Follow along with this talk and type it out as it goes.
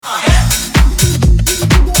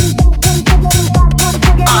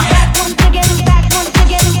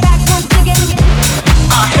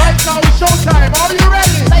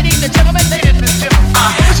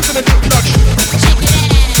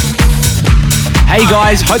Hey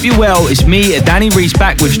guys, hope you're well. It's me, Danny Reese,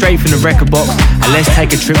 back with Straight from the Record Box. And let's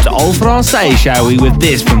take a trip to Old Francais, shall we, with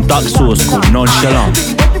this from Duck Sauce called Nonchalant.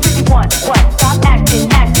 Stop acting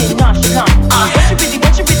nonchalant. What you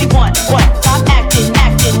really want? What? Stop acting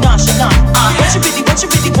nonchalant. What you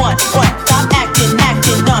really want? What? Stop acting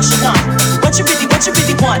nonchalant. What you really want?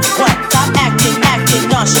 What? Stop acting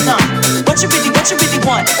nonchalant. What you really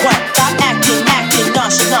want? What? Stop acting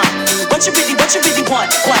nonchalant. What you really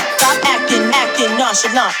want? What? Stop acting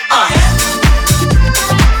nonchalant.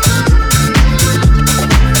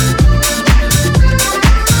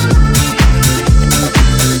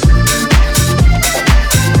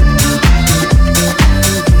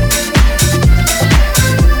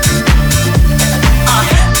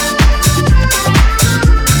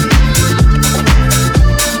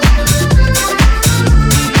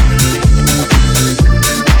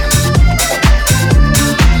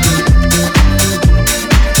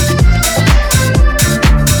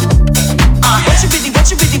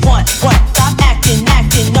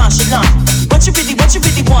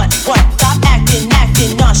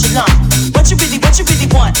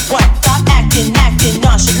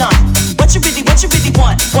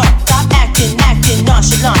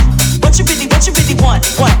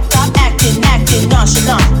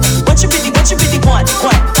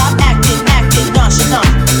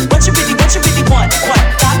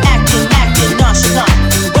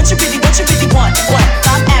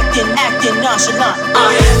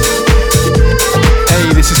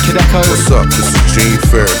 What's up? This is Gene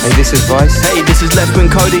Ferris. Hey, this is Vice. Hey, this is Lefman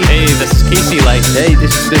Cody. Hey, this is Casey Light. Hey,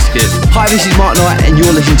 this is Biscuit. Hi, this is Mark Knight, and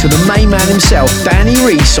you're listening to the main man himself, Danny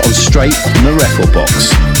Reese, on Straight from the Record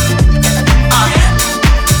Box.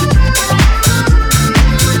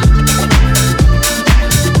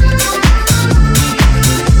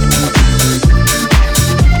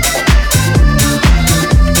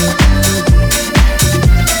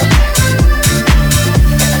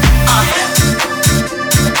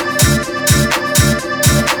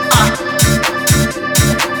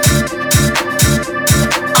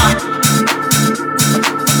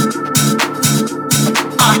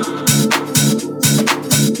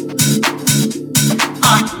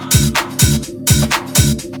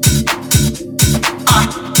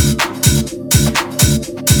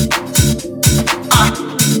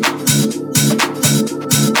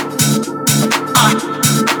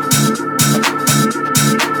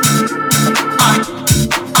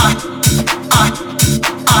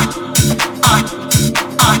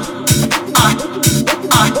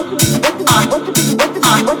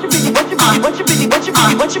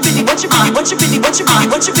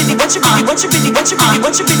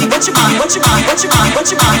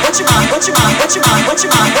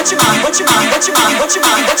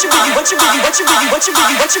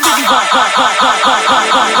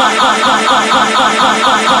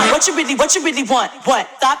 What you really want? What?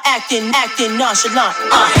 Stop acting nonchalant.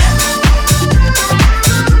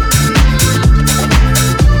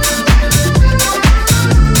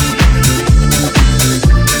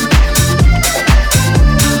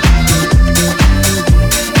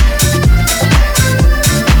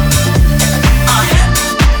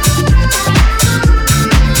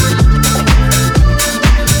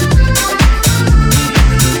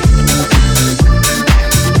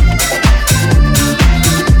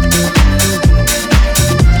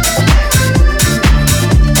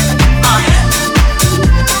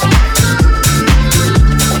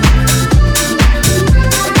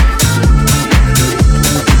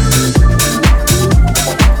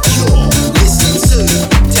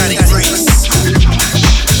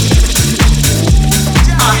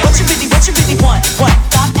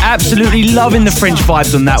 Absolutely loving the French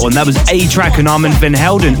vibes on that one. That was A-Track and Armand Van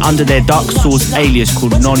Helden under their Duck Sauce alias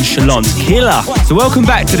called Nonchalant. Killer! So welcome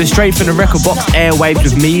back to the Straight from the Record Box airwaves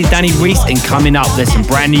with me, Danny Reese, and coming up there's some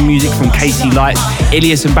brand new music from Casey Lights,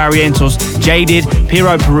 Ilias and Barrientos, Jaded,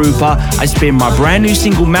 Piero Perupa. I spin my brand new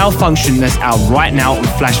single Malfunction that's out right now on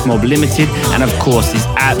Flash Mob Limited, and of course this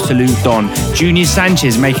absolute Don, Junior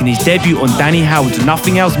Sanchez, making his debut on Danny Howard's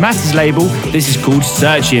Nothing Else Matters label. This is called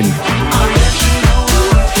Searching.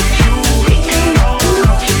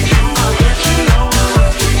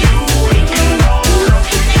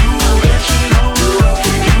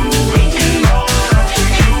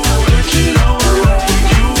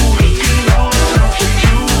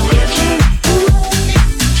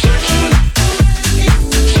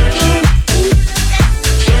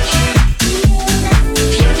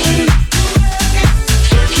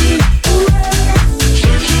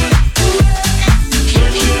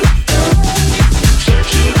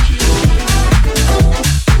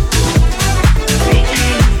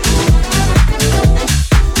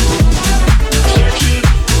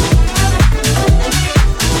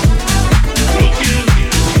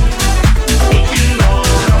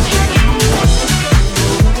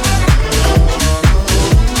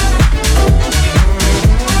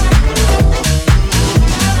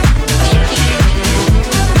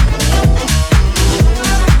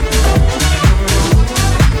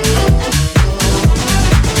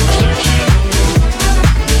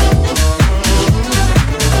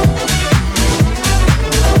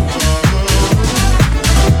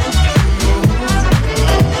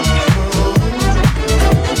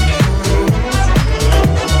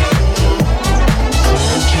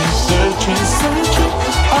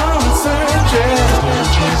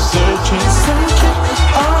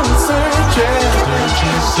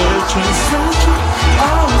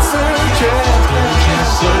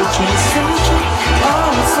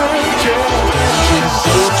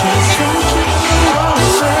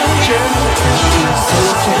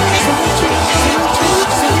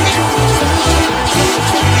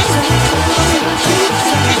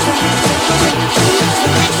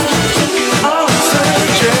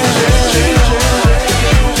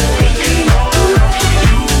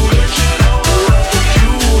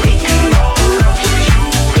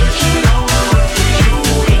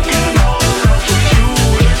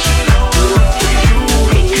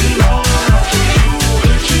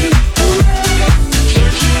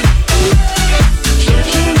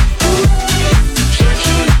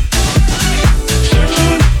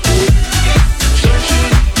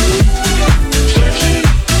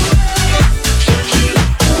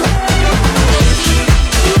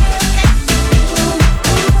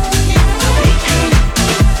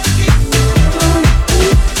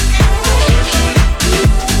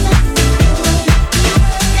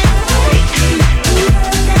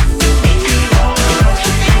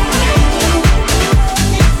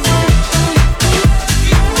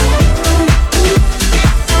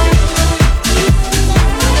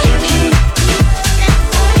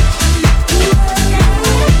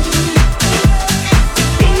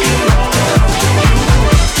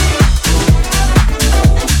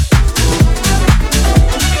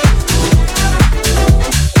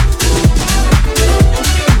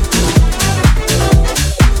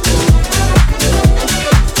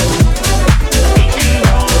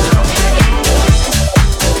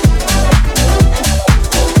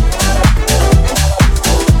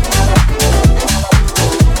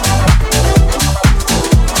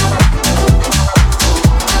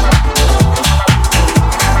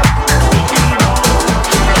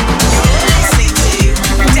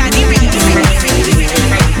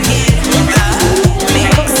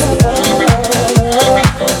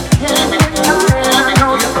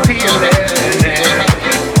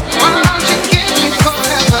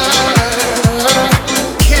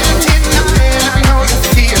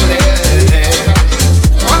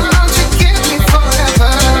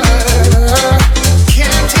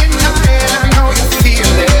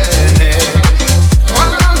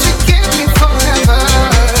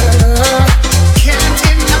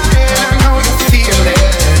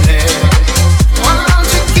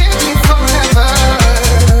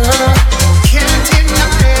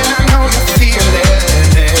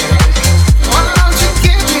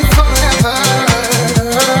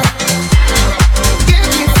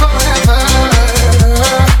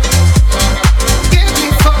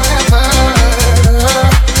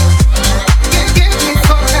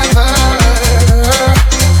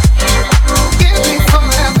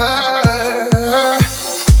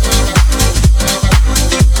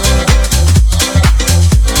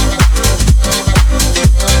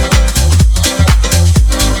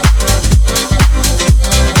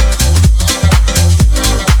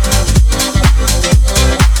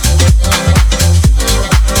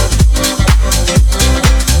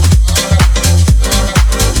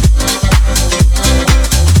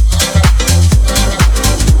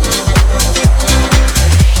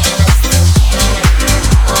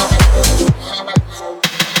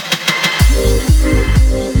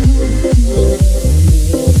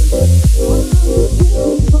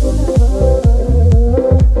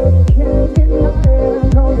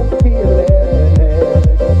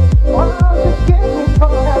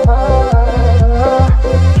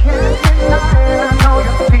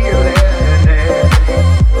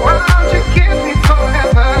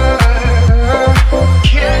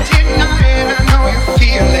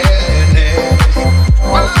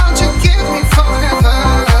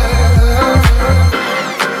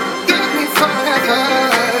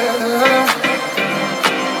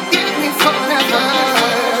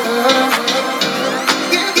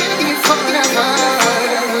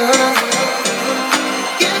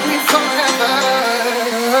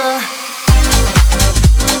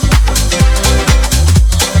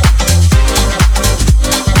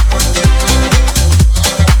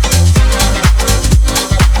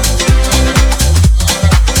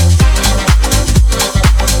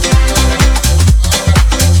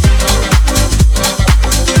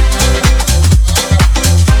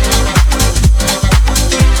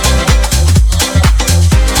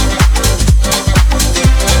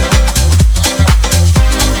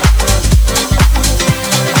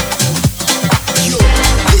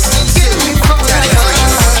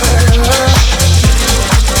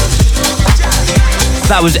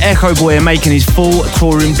 that was Echo Boy making his full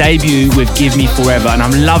touring debut with Give Me Forever, and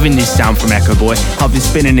I'm loving this sound from Echo Boy. I've been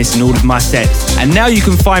spinning this in all of my sets. And now you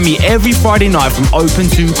can find me every Friday night from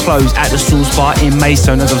open to close at the Source Bar in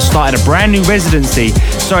Maidstone, as I've started a brand new residency.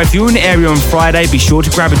 So if you're in the area on Friday, be sure to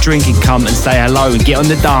grab a drink and come and say hello and get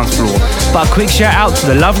on the dance floor. But a quick shout out to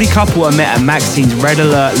the lovely couple I met at Maxine's Red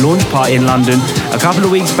Alert launch party in London a couple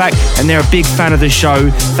of weeks back, and they're a big fan of the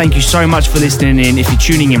show. Thank you so much for listening in. If you're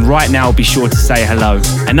tuning in right now, be sure to say hello.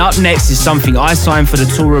 And up next is something I signed for the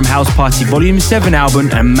Toolroom House Party Volume 7 album,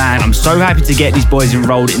 and man, I'm so happy to get these boys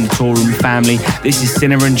enrolled in the Toolroom family. This is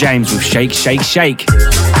Sinner and James with Shake, Shake, Shake.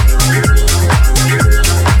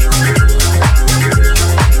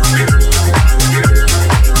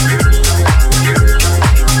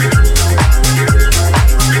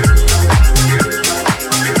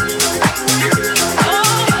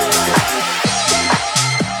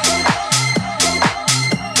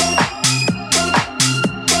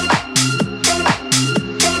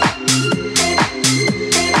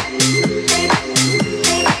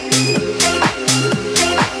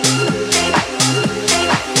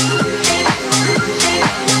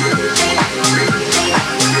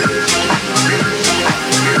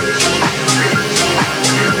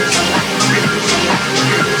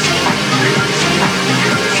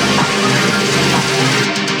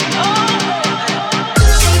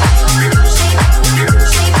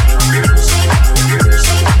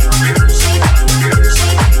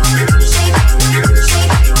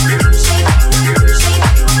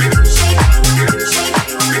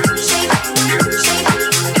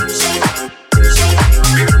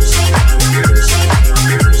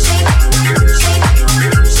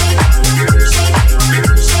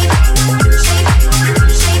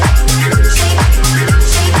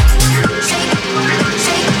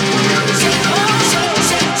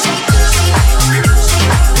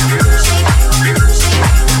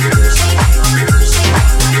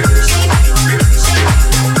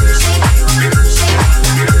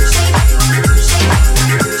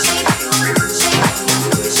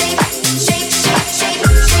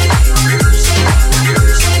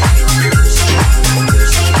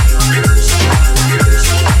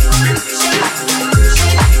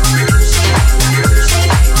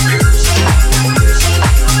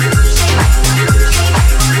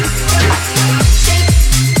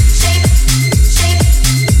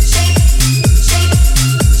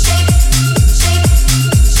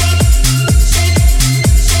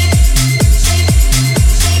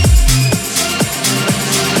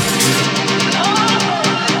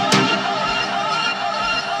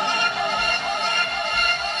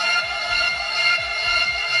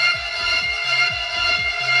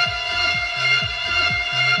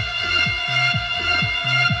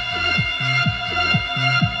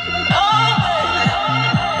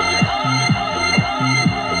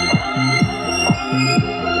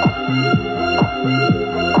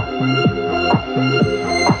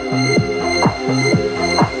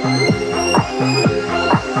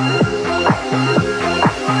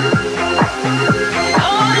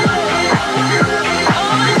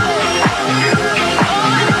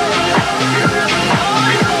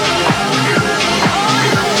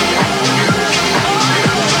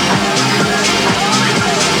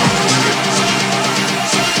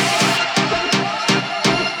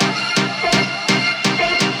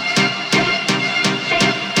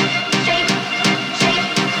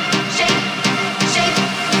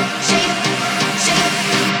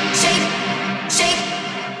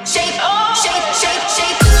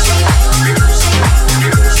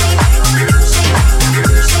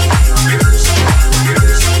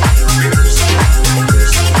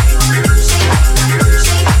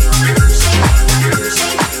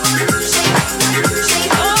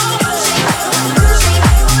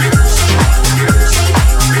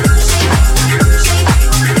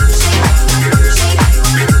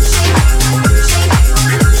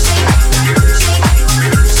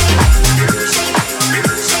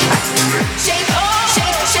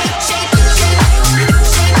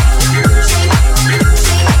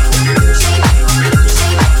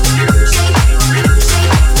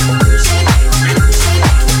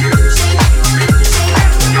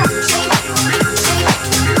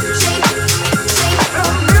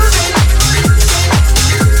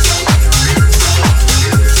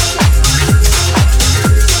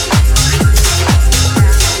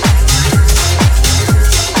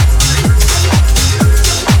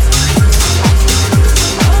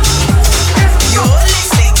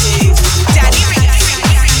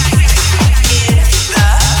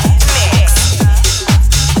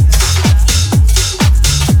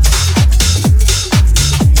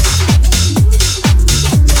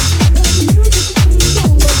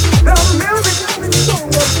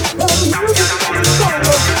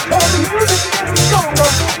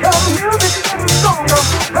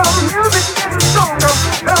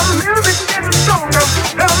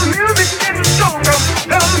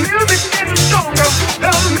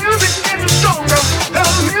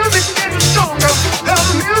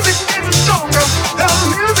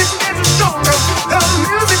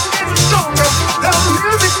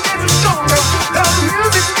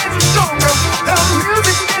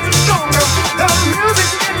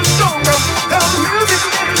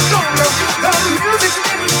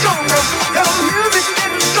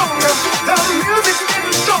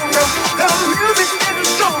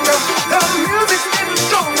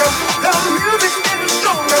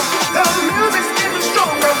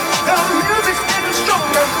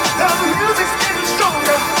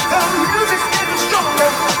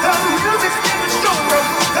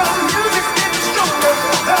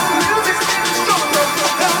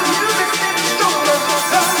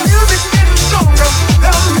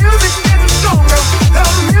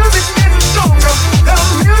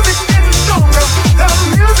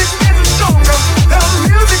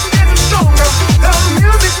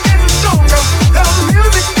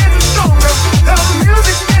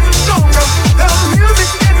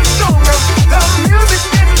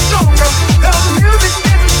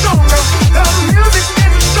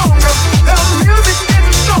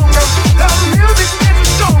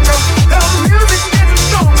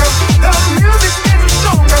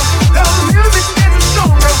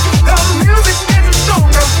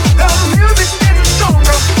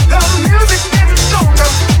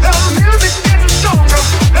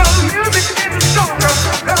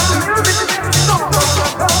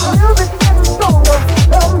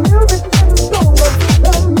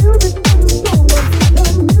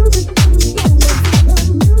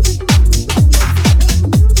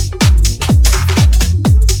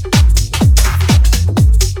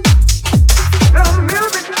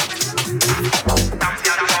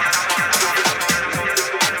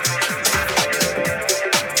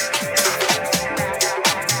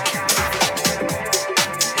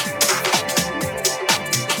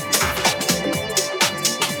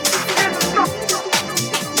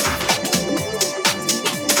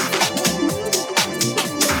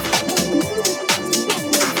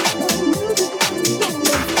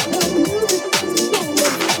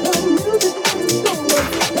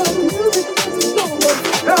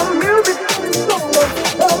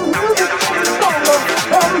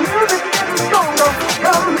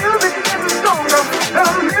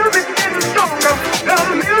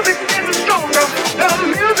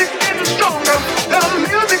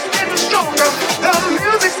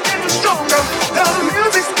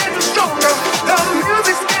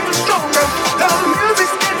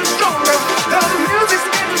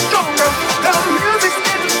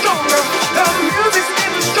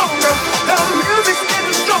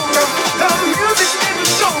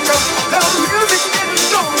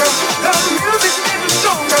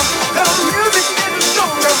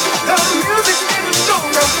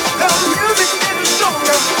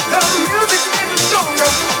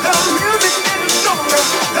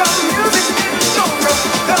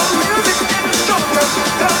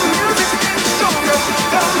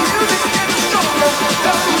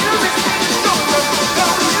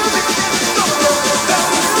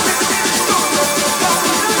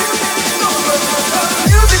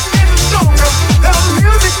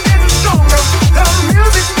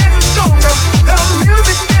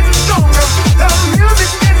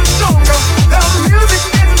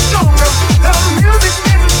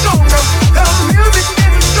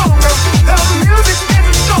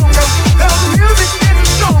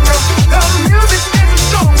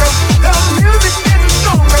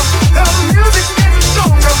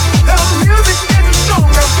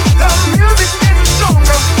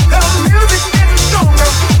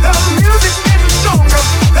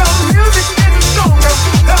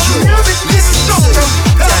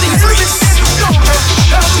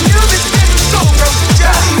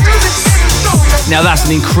 us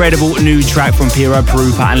an incredible new track from Piero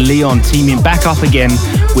Pirupa and Leon teaming back up again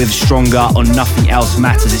with Stronger on Nothing Else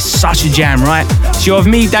Matters. It's such a jam, right? So you're with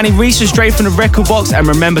me, Danny Reese, straight from the record box, and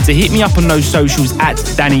remember to hit me up on those socials at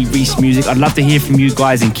Danny Reese Music. I'd love to hear from you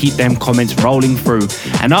guys and keep them comments rolling through.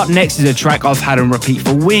 And up next is a track I've had on repeat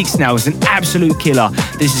for weeks now. It's an absolute killer.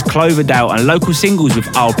 This is Cloverdale and Local Singles with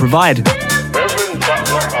I'll Provide. Reverend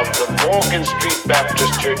Butler of the Morgan Street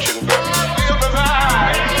Baptist Church in Brooklyn. Provide.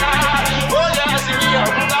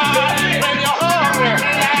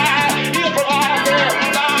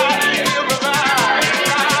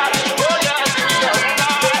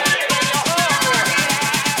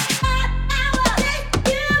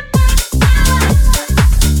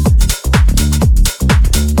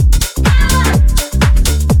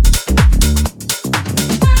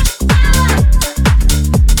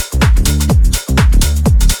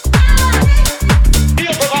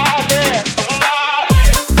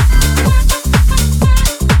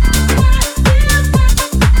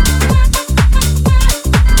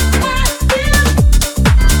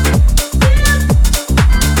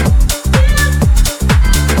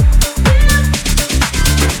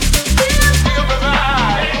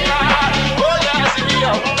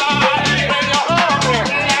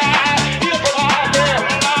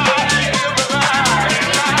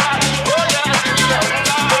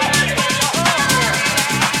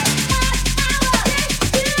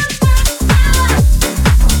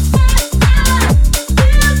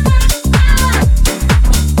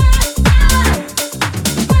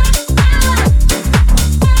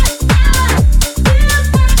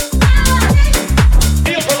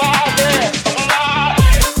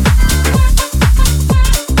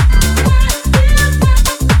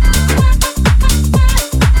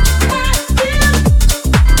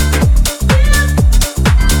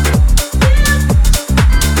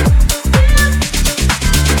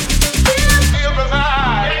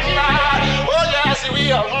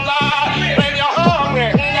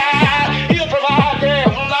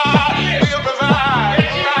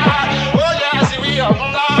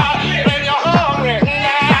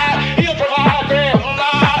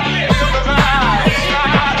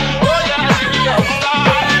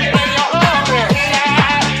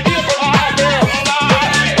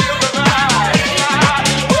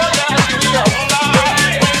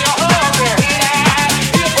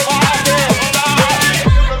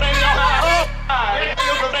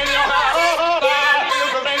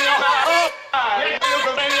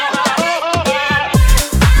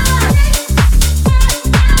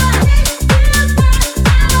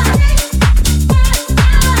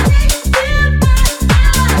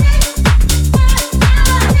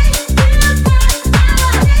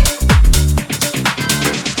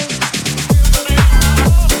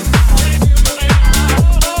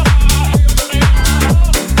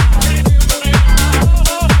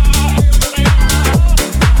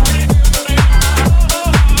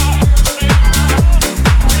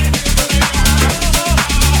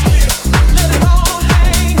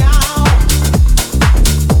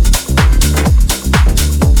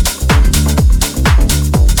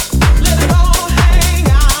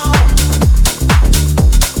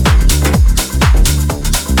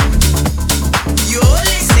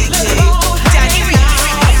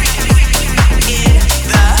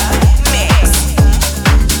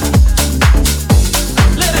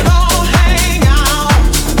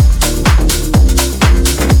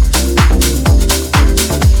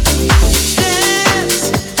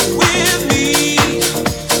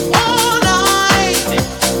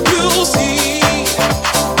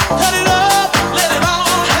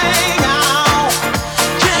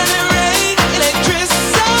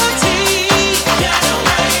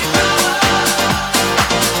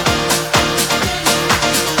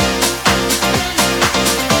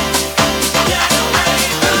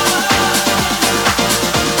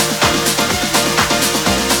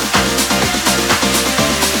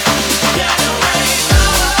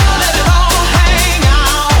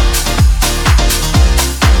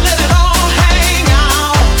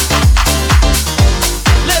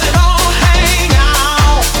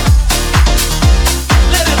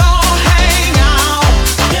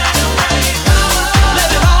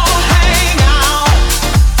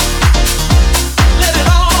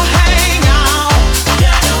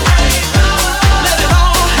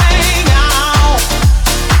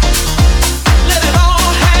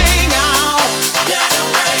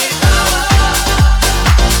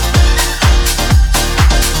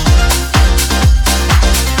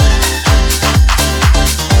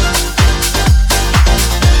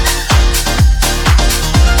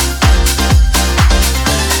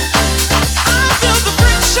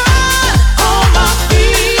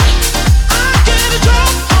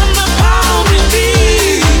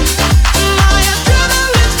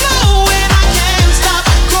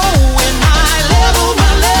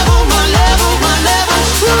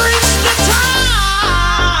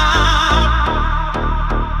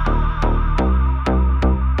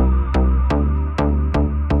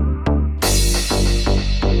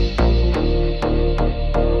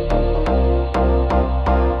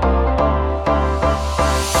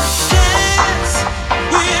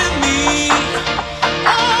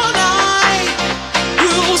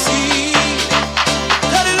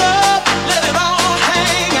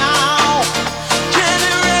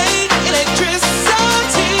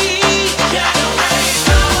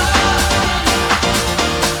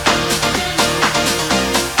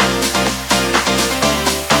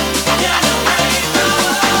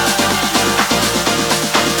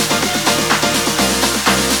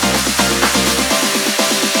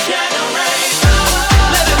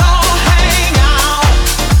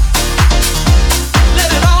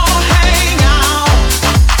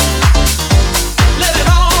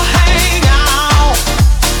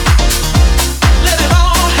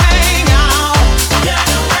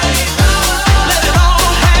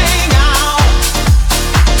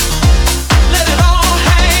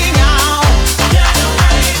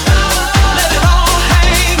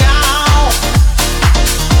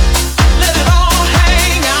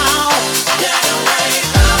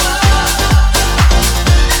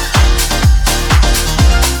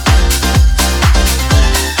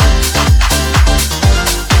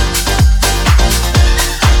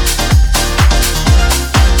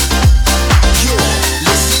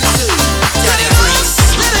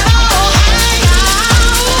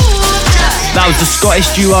 the Scottish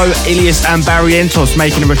duo Ilias and Barrientos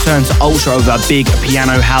making a return to Ultra over a big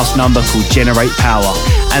piano house number called Generate Power.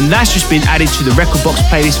 And that's just been added to the Record Box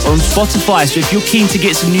playlist on Spotify. So if you're keen to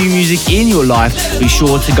get some new music in your life, be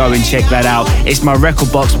sure to go and check that out. It's my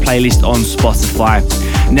Record Box playlist on Spotify.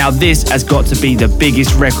 Now this has got to be the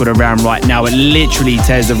biggest record around right now. It literally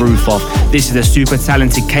tears the roof off. This is the super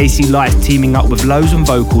talented Casey Lights teaming up with Lowe's and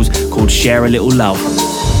vocals called Share a Little Love.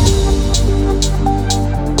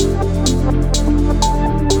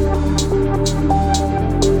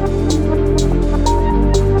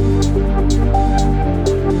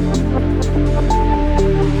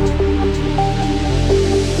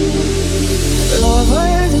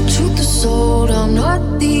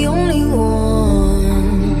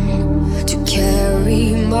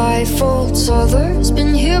 Others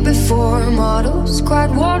been here before, models,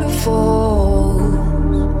 cried waterfalls,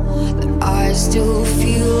 but I still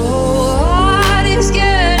feel whole. Heart is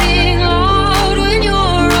getting loud when you're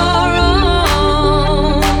around.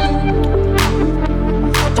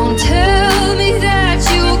 Don't tell me that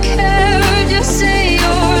you care, just say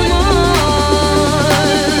you're mine.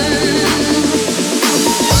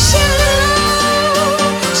 Share love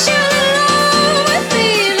with me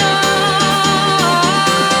now.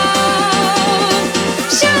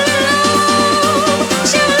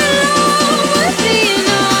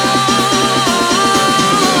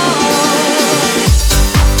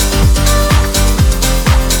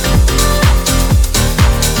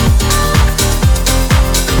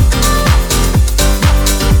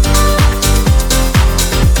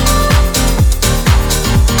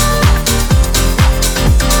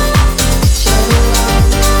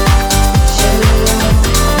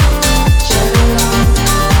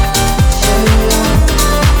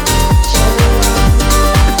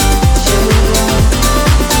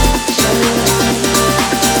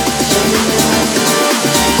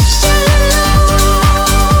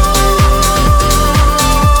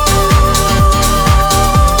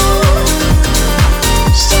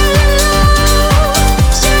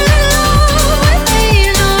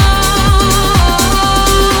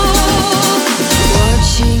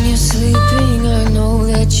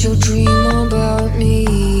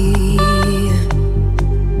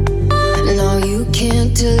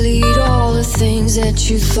 That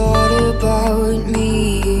you thought about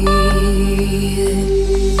me.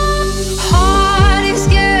 Heart is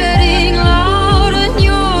getting loud when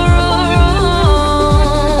you're around.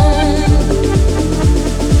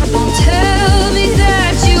 Don't tell me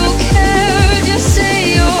that you care, just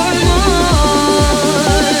say you're mine.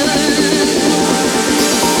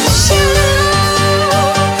 Share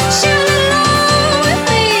love with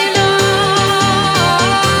me now.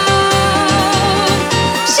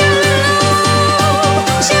 Share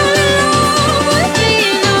love.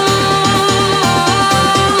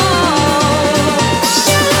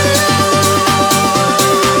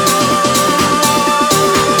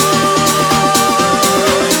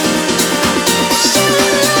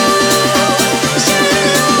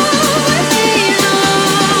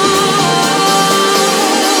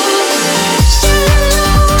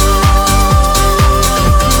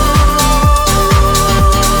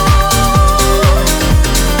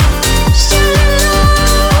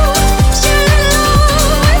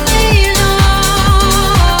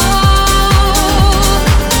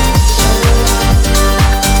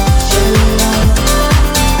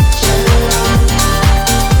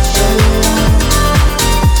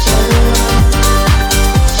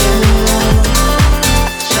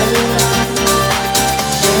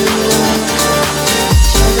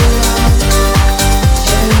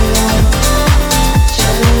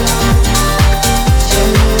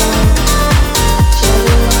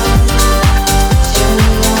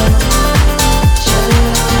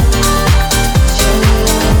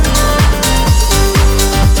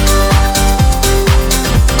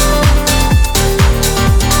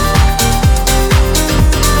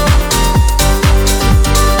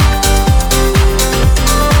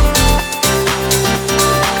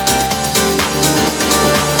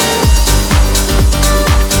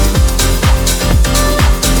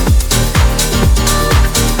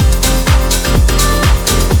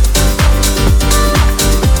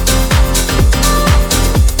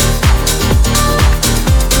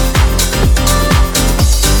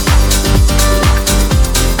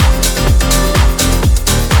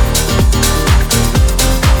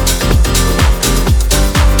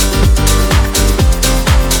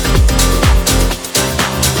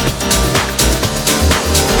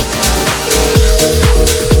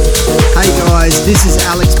 guys, this is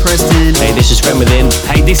Alex Preston. Hey, this is Friend Within.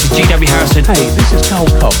 Hey, this is GW Harrison. Hey, this is Carl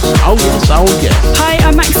Cox. Oh yes, oh yes. Hi,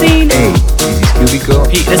 I'm Maxine. Hey, this is Cubico.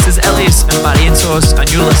 Hey, this is Elias and Barry Entos,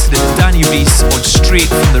 and you're listening to Danny Reese on Straight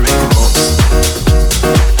from the Record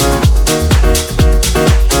Box.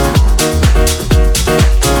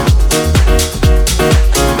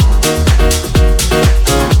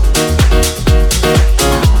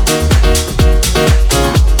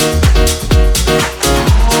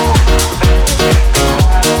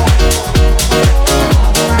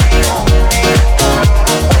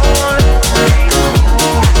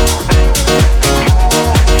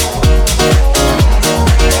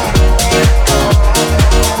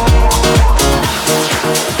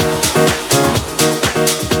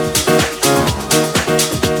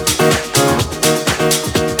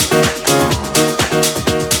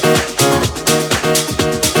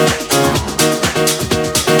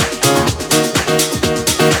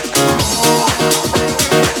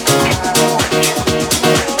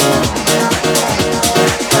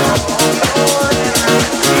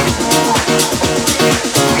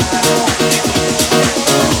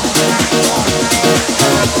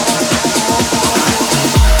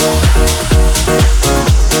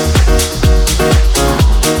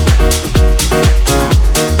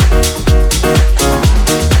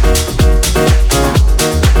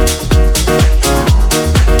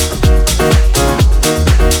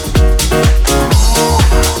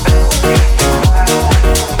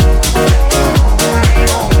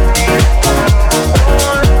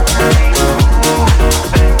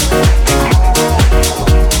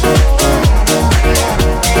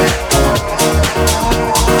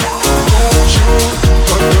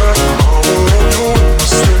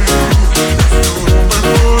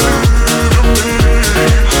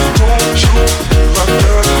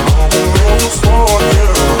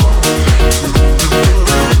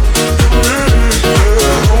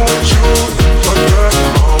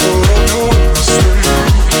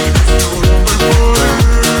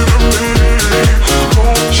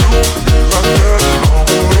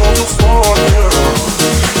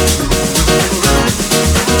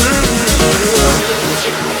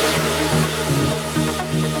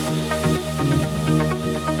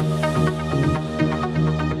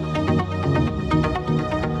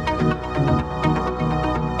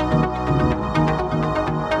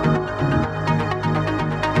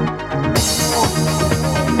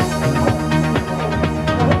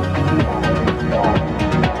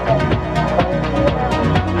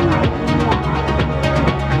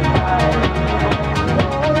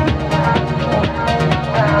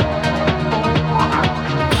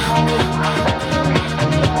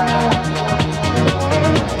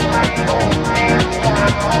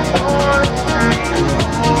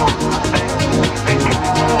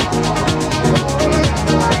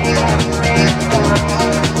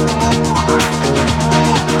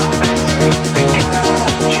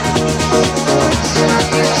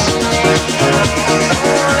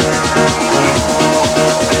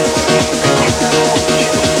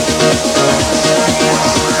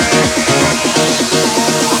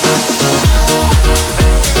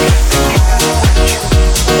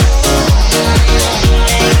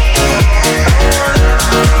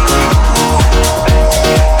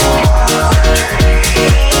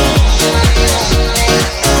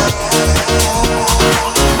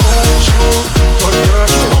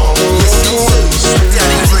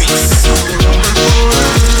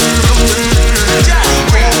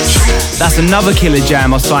 Another killer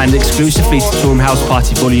jam I signed exclusively to Toolroom House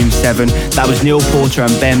Party Volume 7. That was Neil Porter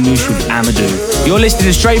and Ben Moosh with Amadou. You're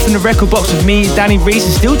listening straight from the record box with me, Danny Reese,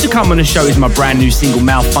 and still to come on the show is my brand new single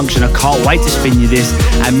Malfunction. I can't wait to spin you this,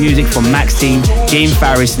 and music from Maxine, Gene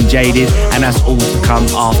Farris and Jaded, and that's all to come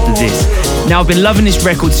after this. Now, I've been loving this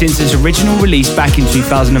record since its original release back in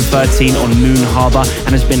 2013 on Moon Harbour, and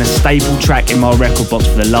has been a staple track in my record box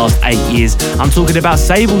for the last 8 years. I'm talking about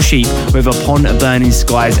Sable Sheep with Upon Burning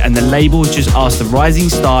Skies, and the label just asked the rising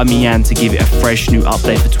star Mian to give it a fresh new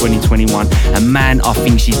update for 2021, and man, I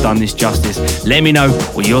think she's done this justice. Let me know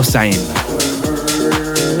what you're saying.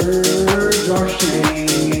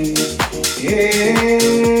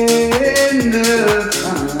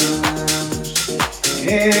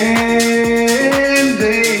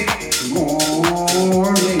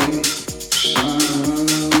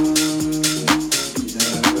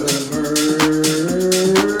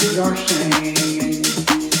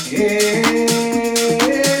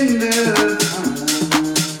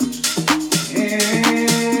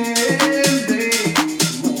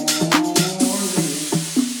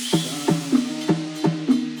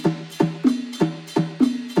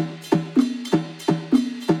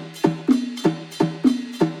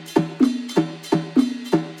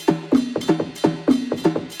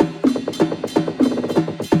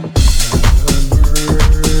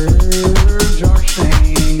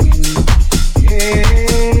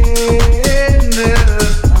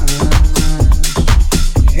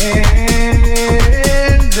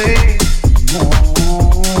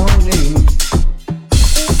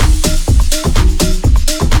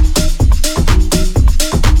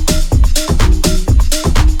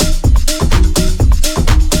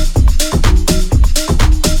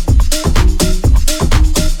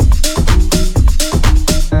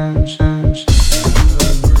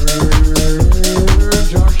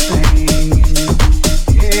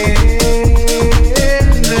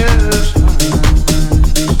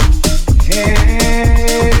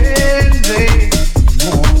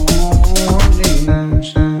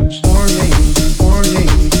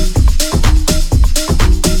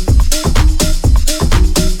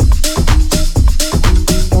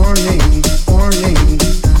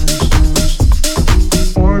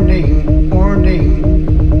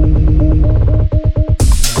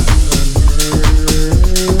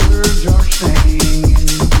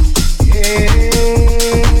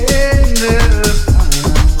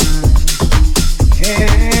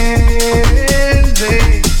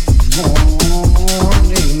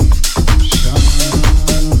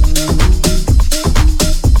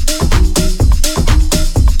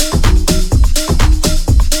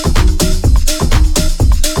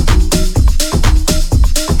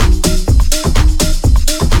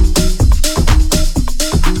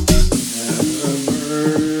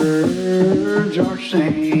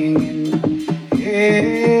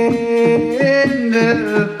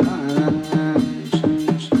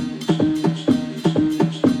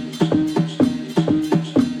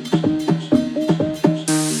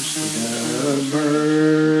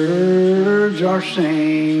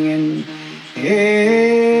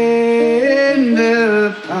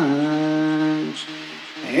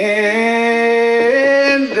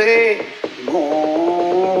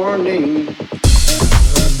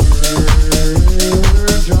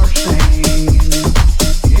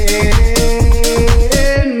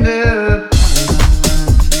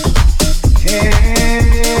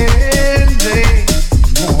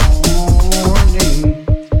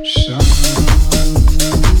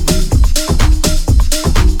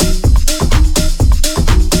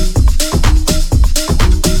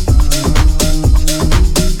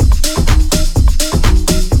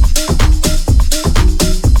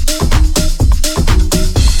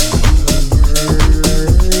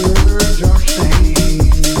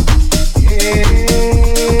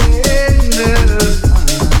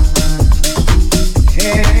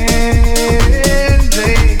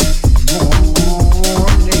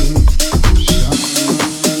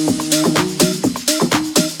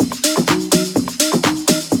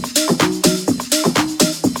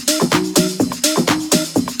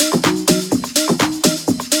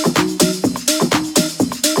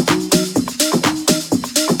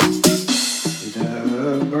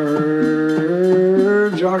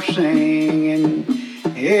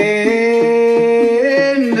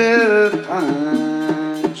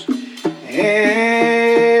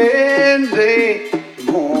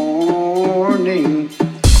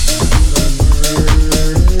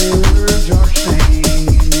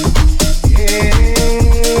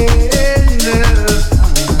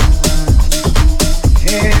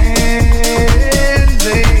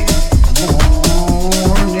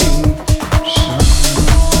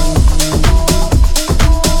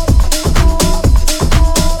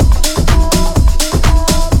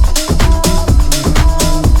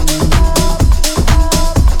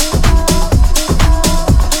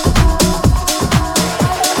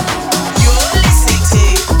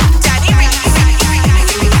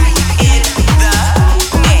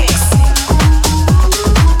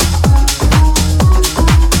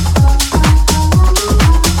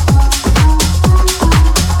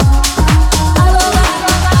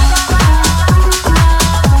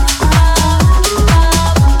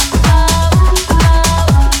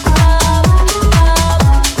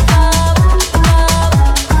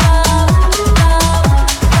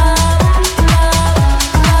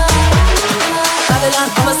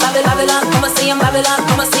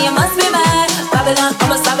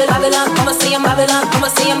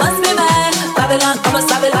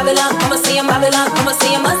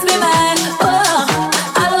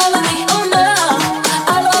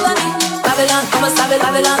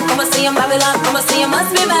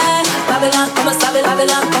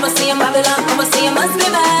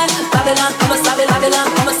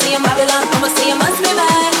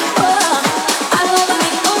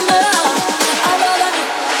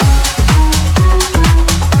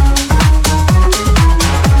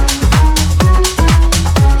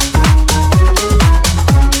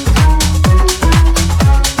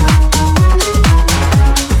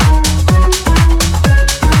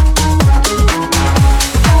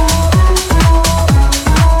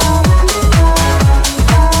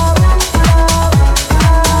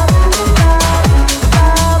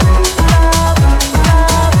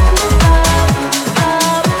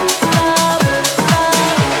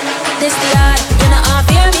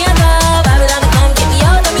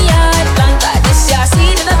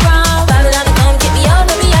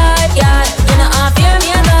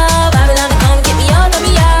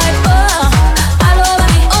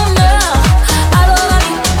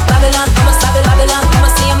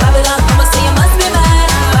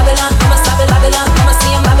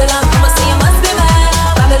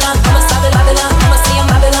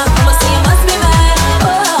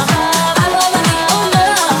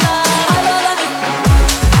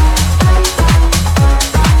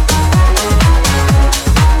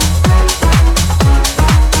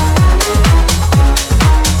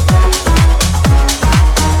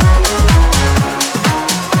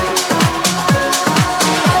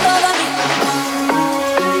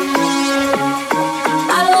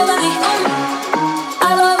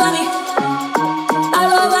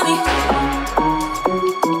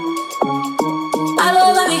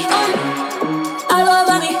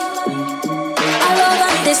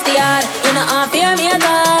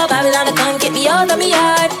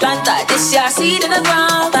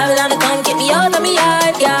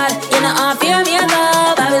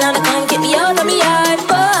 Babylon, come get me out of me yard.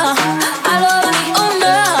 Oh, all over me, oh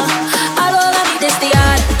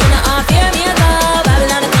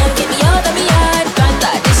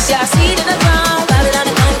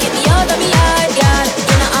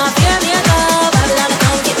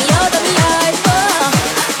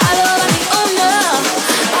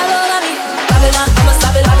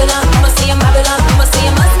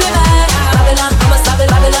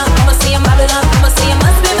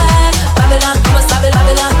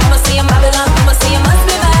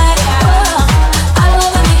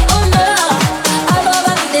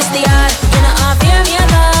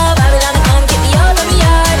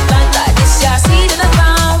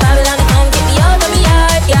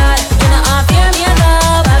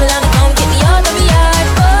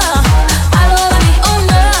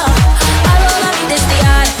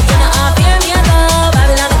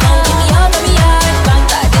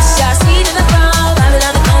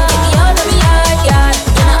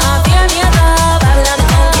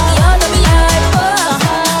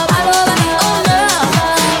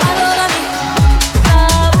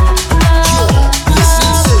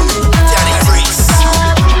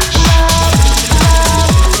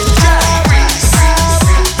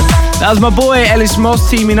was my boy Ellis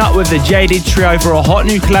Moss teaming up with the Jaded Trio for a hot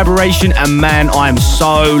new collaboration, and man, I'm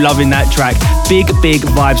so loving that track. Big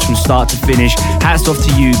vibes from start to finish. Hats off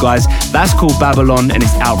to you guys. That's called Babylon and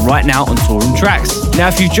it's out right now on Toolroom Tracks. Now,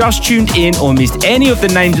 if you've just tuned in or missed any of the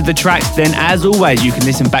names of the tracks, then as always, you can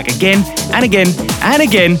listen back again and again and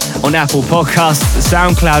again on Apple Podcasts,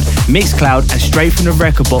 SoundCloud, Mixcloud, and Straight from the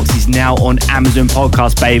Record Box is now on Amazon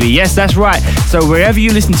Podcast, baby. Yes, that's right. So wherever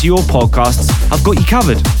you listen to your podcasts, I've got you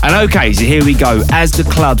covered. And okay, so here we go. As the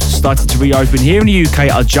clubs started to reopen here in the UK,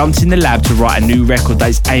 I jumped in the lab to write a new record that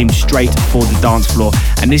is aimed straight for the dance floor.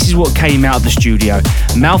 And this is what came out of the studio.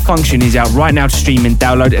 Malfunction is out right now to stream and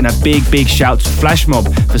download, and a big shout to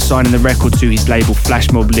Flashmob for signing the record to his label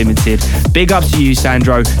Flashmob Limited. Big up to you,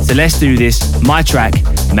 Sandro. So let's do this. My track,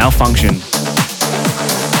 Malfunction.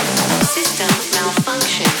 System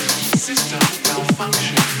malfunction. System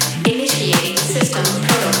malfunction. Initiating system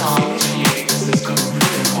protocol.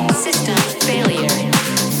 System failure.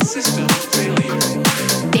 System failure.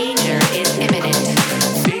 Danger is imminent.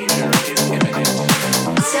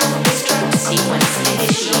 Self-destruct sequence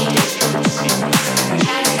initiated.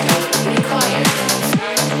 Passcode required.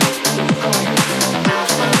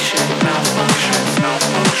 Malfunction.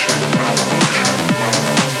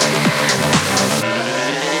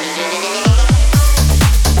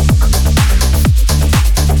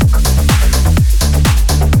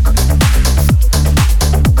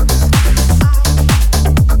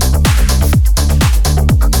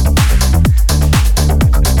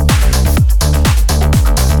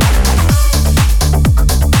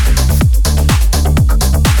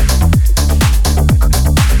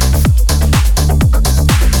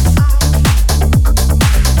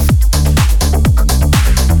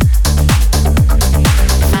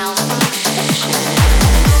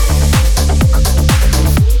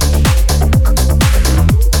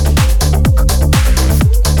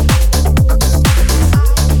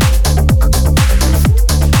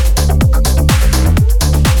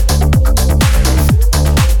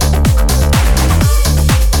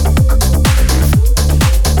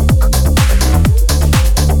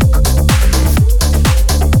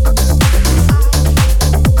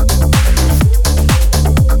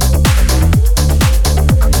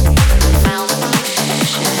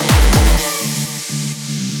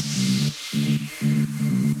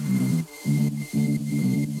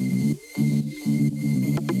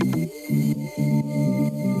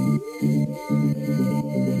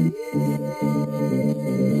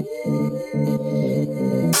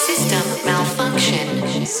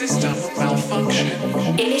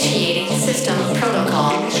 Initiating system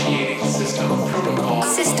protocol.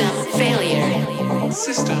 System failure.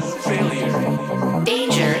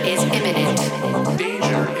 Danger is imminent.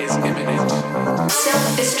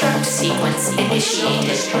 Self-destruct sequence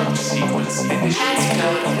initiated.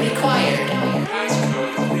 Passcode required.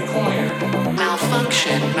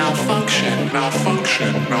 Malfunction.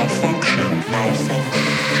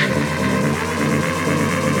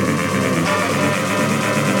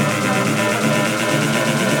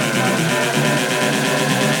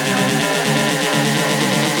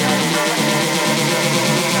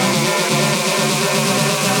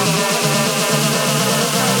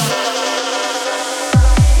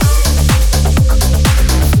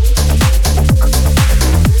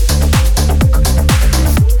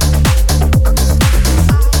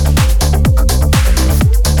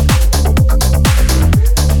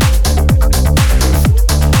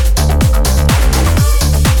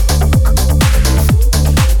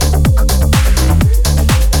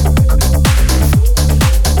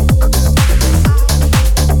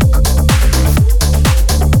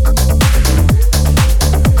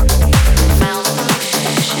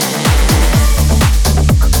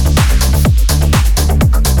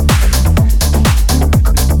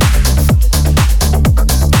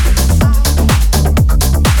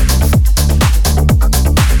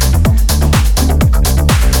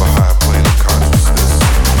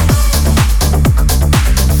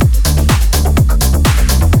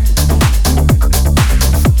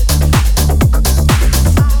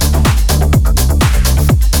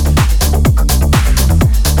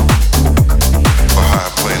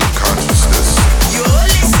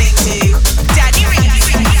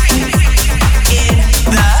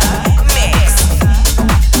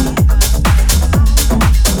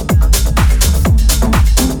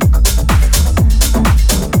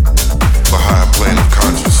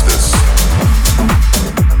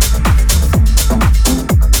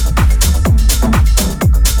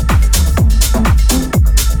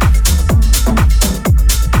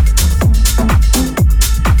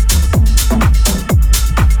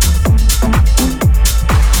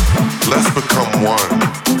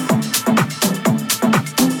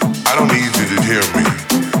 to hear me,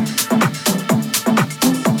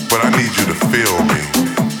 but I need you to feel me.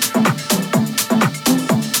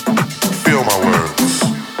 Feel my words.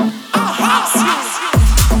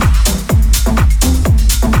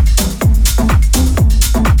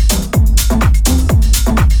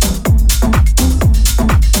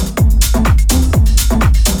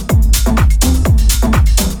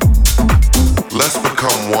 Let's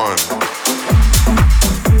become one.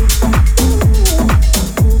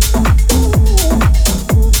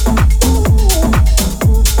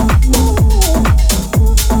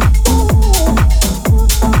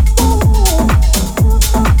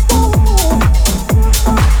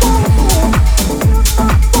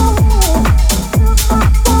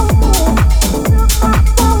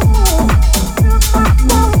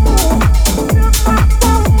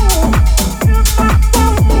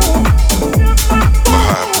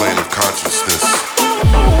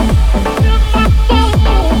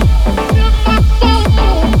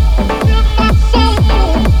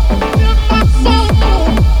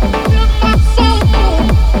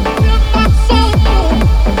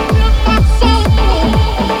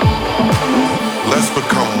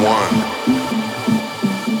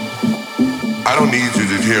 I don't need you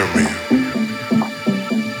to hear me,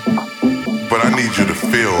 but I need you to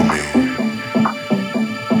feel me.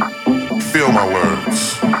 Feel my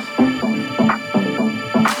words.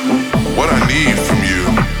 What I need from you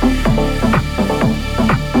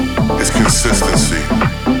is consistency.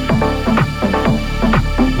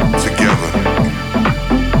 Together.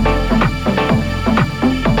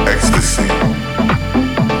 Ecstasy.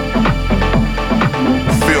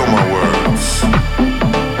 Feel my words.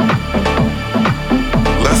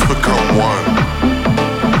 Let's become one,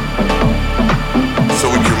 so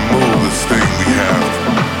we can move this thing we have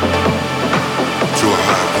to a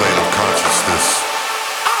higher plane of consciousness.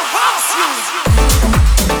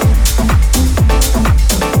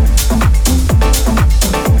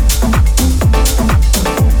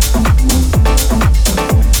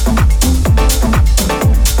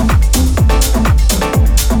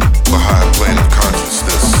 A higher plane of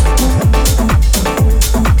consciousness.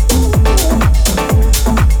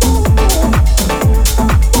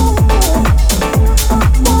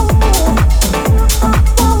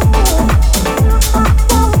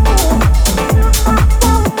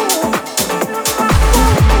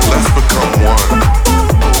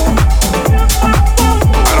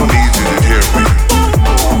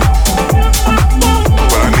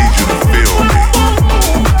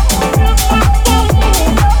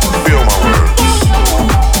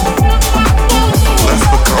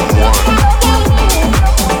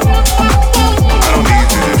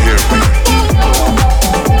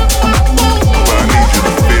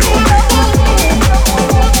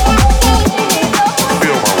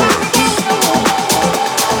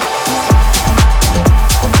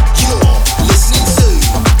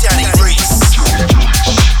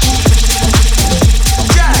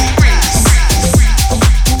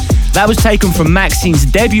 That was taken from Maxine's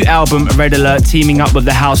debut album, Red Alert, teaming up with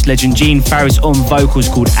the house legend Gene Farris on vocals,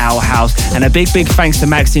 called Our House. And a big thanks to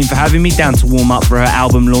Maxine for having me down to warm up for her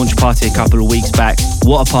album launch party a couple of weeks back.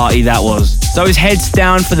 What a party that was. So it's heads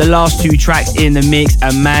down for the last two tracks in the mix,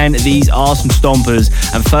 and man, these are some stompers.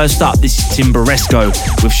 And first up, this is Timburesco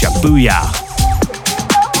with Shabuya.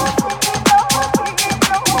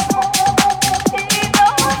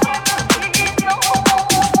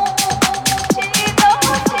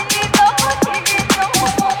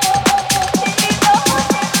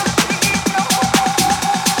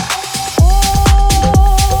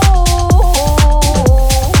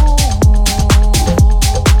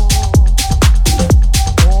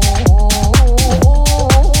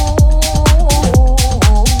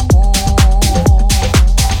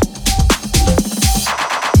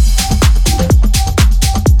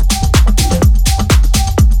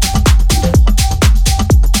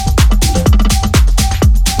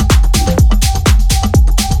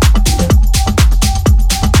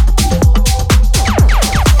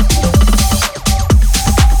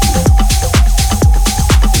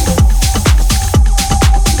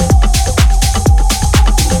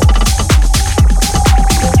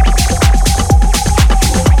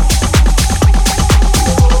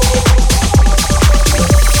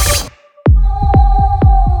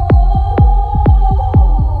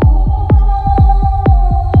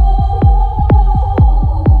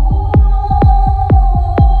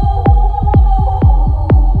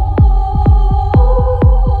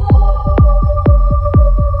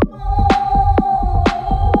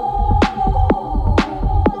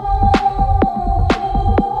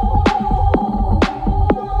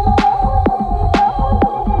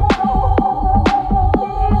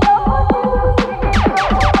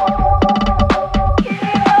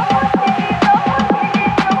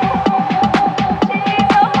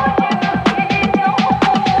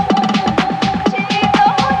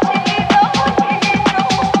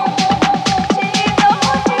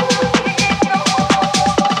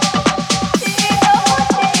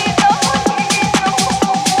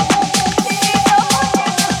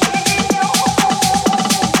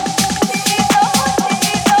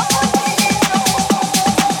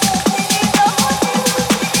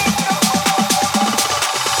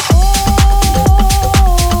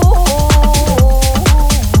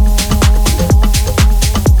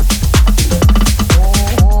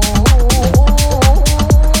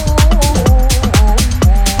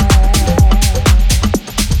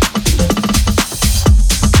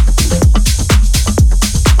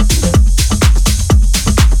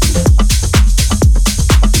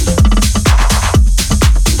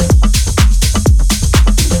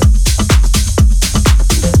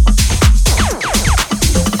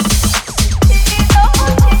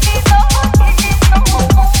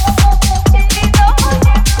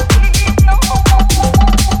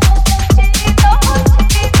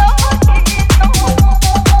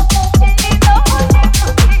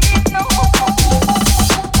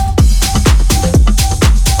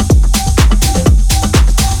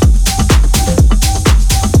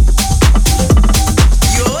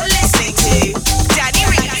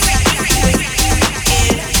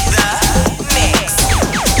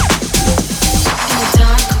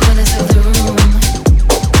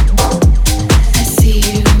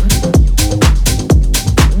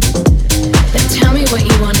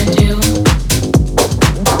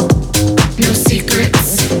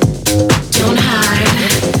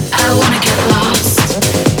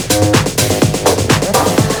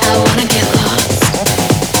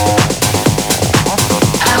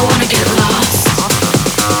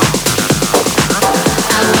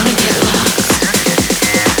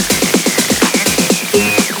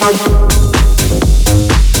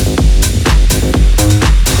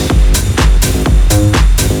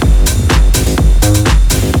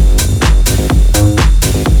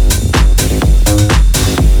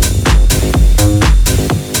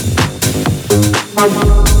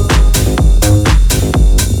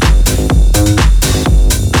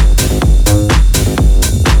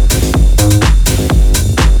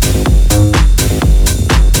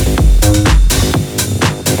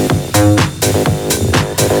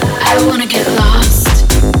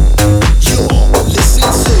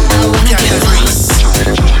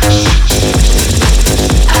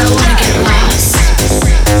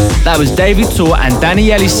 That was David Tor and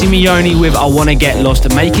Daniele Simeone with I Wanna Get Lost,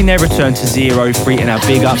 making their return to 0-3, and our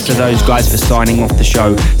big ups to those guys for signing off the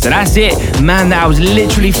show. So that's it, man, that was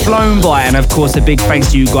literally flown by, and of course a big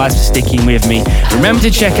thanks to you guys for sticking with me. Remember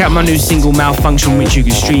to check out my new single Malfunction, which you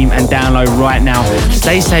can stream and download right now.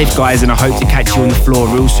 Stay safe guys, and I hope to catch you on the floor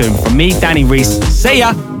real soon. From me, Danny Reese, see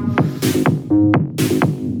ya!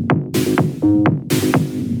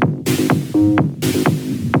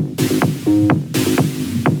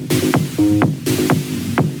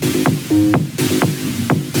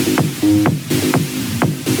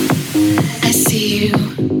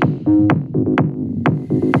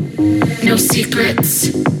 No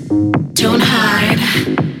secrets, don't hide,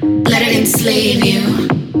 let it enslave you.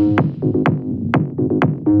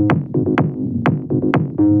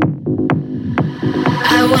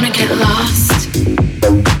 I wanna get lost.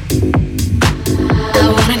 I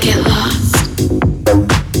wanna get lost.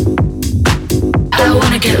 I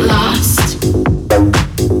wanna get lost.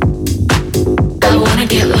 I wanna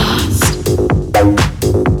get lost.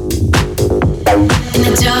 In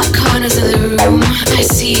the dark corners of the room, I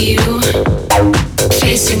see you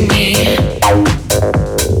facing me.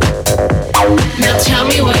 Now tell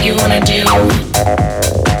me what you wanna do.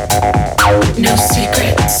 No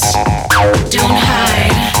secrets, don't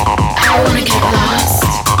hide. I wanna get lost.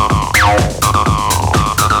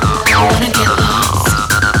 I wanna get lost.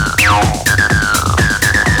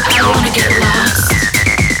 I wanna get lost.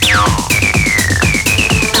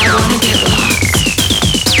 I wanna get lost.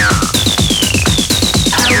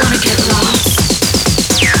 I wanna get lost.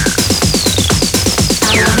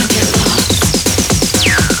 I wanna get lost.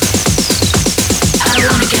 I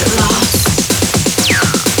wanna get lost.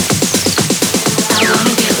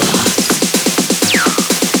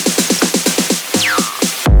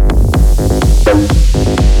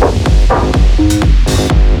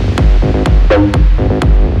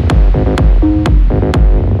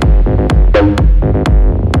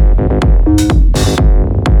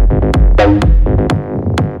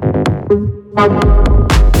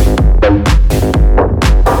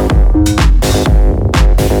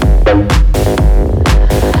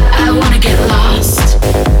 I wanna get lost. I wanna get lost.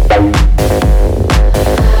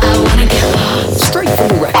 I wanna get lost. Straight from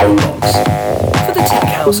the record box for the tech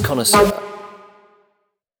house connoisseur.